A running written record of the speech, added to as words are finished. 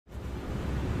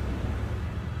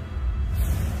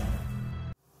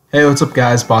Hey, what's up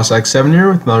guys, BossX7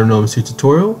 here with another Gnome 2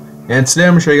 tutorial, and today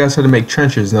I'm going to show you guys how to make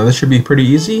trenches. Now this should be pretty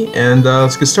easy, and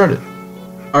let's get started.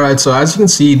 Alright, so as you can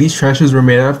see, these trenches were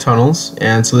made out of tunnels,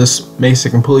 and so this makes it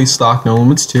completely stock, no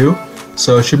limits too.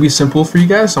 So it should be simple for you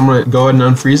guys. I'm going to go ahead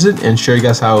and unfreeze it and show you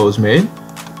guys how it was made.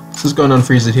 So let's go ahead and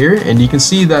unfreeze it here, and you can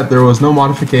see that there was no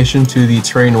modification to the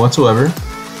terrain whatsoever.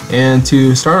 And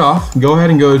to start off, go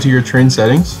ahead and go to your terrain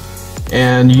settings,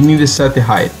 and you need to set the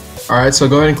height. Alright, so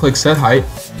go ahead and click set height.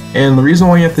 And the reason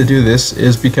why you have to do this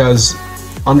is because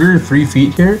under 3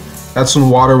 feet here, that's when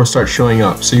water will start showing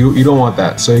up. So you don't want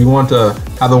that. So you want to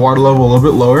have the water level a little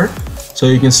bit lower. So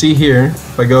you can see here,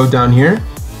 if I go down here,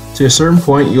 to a certain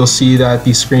point, you'll see that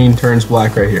the screen turns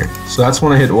black right here. So that's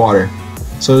when I hit water.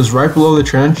 So it's right below the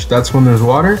trench, that's when there's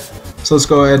water. So let's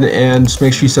go ahead and just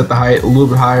make sure you set the height a little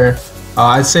bit higher.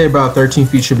 I'd say about 13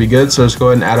 feet should be good. So let's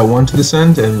go ahead and add a 1 to this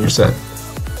end and you're set.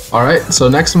 Alright, so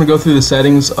next I'm going to go through the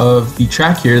settings of the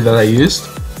track here that I used.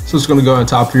 So it's going to go on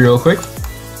top here real quick.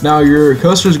 Now your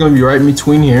coaster is going to be right in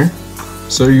between here.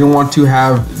 So you're going to want to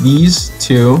have these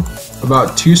two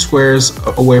about 2 squares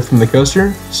away from the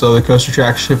coaster. So the coaster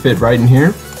track should fit right in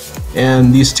here.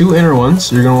 And these 2 inner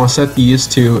ones, you're going to want to set these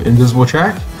to invisible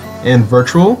track and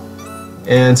virtual.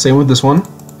 And same with this one.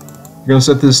 You're going to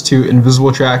set this to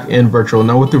invisible track and virtual.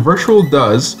 Now what the virtual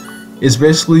does is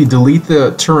basically delete the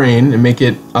terrain and make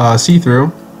it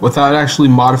see-through without actually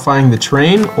modifying the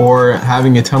terrain or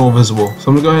having a tunnel visible. So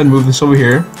I'm going to go ahead and move this over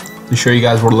here to show you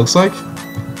guys what it looks like. So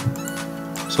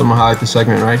I'm going to highlight the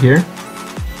segment right here.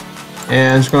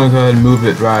 And I'm just going to go ahead and move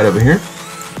it right over here.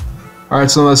 Alright,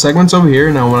 so the segment's over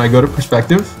here. Now when I go to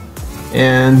perspective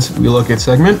and we look at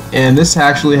segment, and this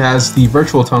actually has the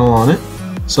virtual tunnel on it.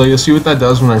 So you'll see what that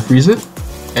does when I freeze it.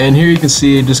 And here you can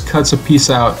see it just cuts a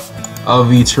piece out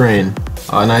of the terrain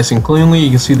nice and cleanly.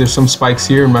 You can see there's some spikes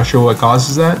here. I'm not sure what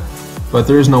causes that, but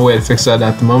there is no way to fix that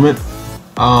at the moment.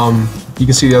 You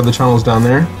can see the other tunnels down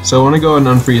there. So I want to go ahead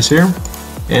and unfreeze here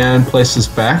and place this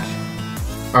back.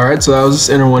 Alright, so that was this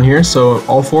inner one here. So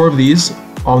all 4 of these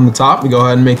on the top, we go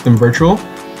ahead and make them virtual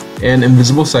and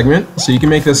invisible segment. So you can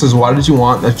make this as wide as you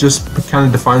want. That just kind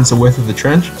of defines the width of the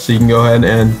trench. So you can go ahead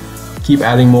and keep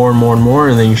adding more and more and more,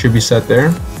 and then you should be set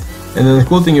there. And then the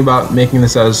cool thing about making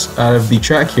this out of the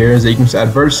track here is that you can just add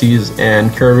vertices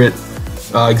and curve it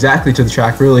exactly to the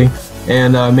track really,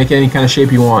 and make any kind of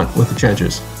shape you want with the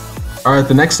trenches. Alright,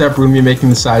 the next step we're going to be making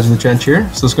the sides of the trench here.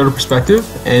 So let's go to perspective,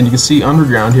 and you can see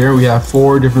underground here we have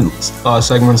 4 different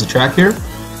segments of track here,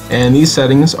 and these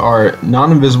settings are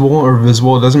non-invisible or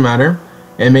visible, it doesn't matter,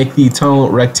 and make the tunnel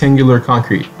rectangular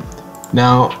concrete.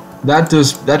 Now that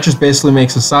just basically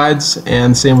makes the sides,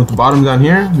 and same with the bottom down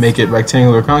here, make it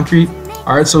rectangular concrete.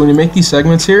 Alright, so when you make these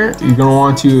segments here, you're going to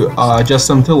want to adjust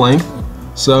them to length.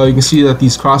 So you can see that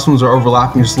these crossings are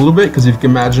overlapping just a little bit, because if you can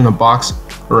imagine a box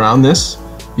around this,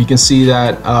 you can see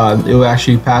that it will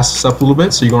actually pass this up a little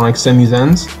bit, so you're going to extend these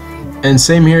ends. And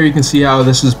same here, you can see how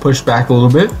this is pushed back a little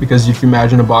bit, because if you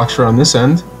imagine a box around this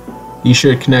end, you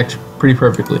should connect pretty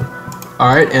perfectly.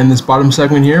 Alright, and this bottom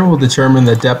segment here will determine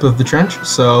the depth of the trench.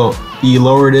 So the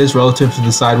lower it is relative to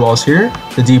the side walls here,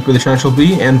 the deeper the trench will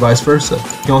be, and vice versa.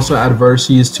 You can also add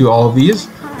vertices to all of these.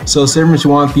 So say if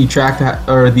you want the track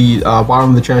to or the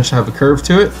bottom of the trench to have a curve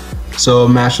to it, so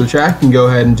match the track, you can go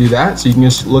ahead and do that. So you can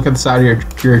just look at the side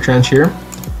of your trench here,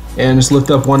 and just lift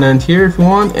up one end here if you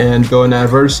want, and go and add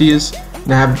vertices.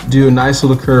 And I have to do a nice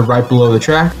little curve right below the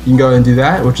track. You can go ahead and do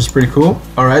that, which is pretty cool.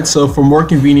 Alright, so for more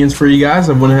convenience for you guys,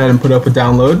 I went ahead and put up a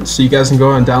download. So you guys can go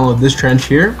ahead and download this trench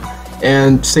here.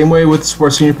 And same way with the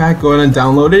Sports Senior Pack, go ahead and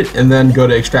download it, and then go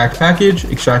to extract package,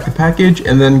 extract the package,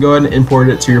 and then go ahead and import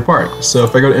it to your park. So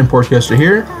if I go to import coaster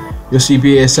here, you'll see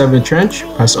BA7 trench,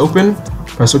 press open,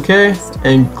 press OK,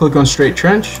 and click on straight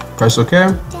trench, press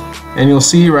OK. And you'll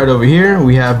see right over here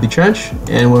we have the trench,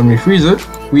 and when we freeze it,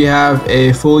 we have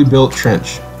a fully built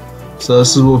trench. So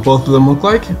this is what both of them look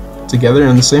like together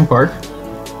in the same park.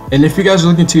 And if you guys are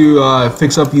looking to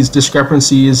fix up these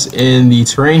discrepancies in the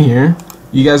terrain here,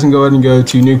 you guys can go ahead and go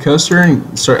to new coaster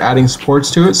and start adding supports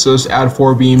to it. So just add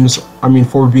 4 beam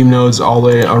nodes all the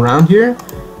way around here,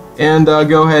 and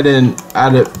go ahead and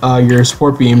add your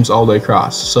support beams all the way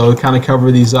across. So kind of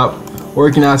cover these up, or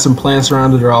you can add some plants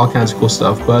around it or all kinds of cool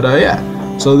stuff. But yeah,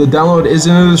 so the download is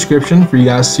in the description for you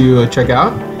guys to check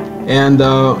out, and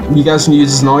you guys can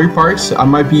use this in all your parks. I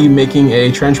might be making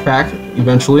a trench pack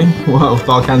eventually with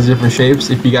all kinds of different shapes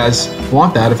if you guys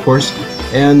want that, of course.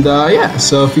 And yeah,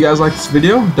 so if you guys like this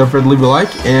video, don't forget to leave a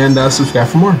like and subscribe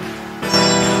for more.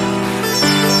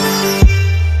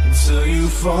 Until you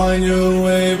find your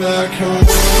way back home.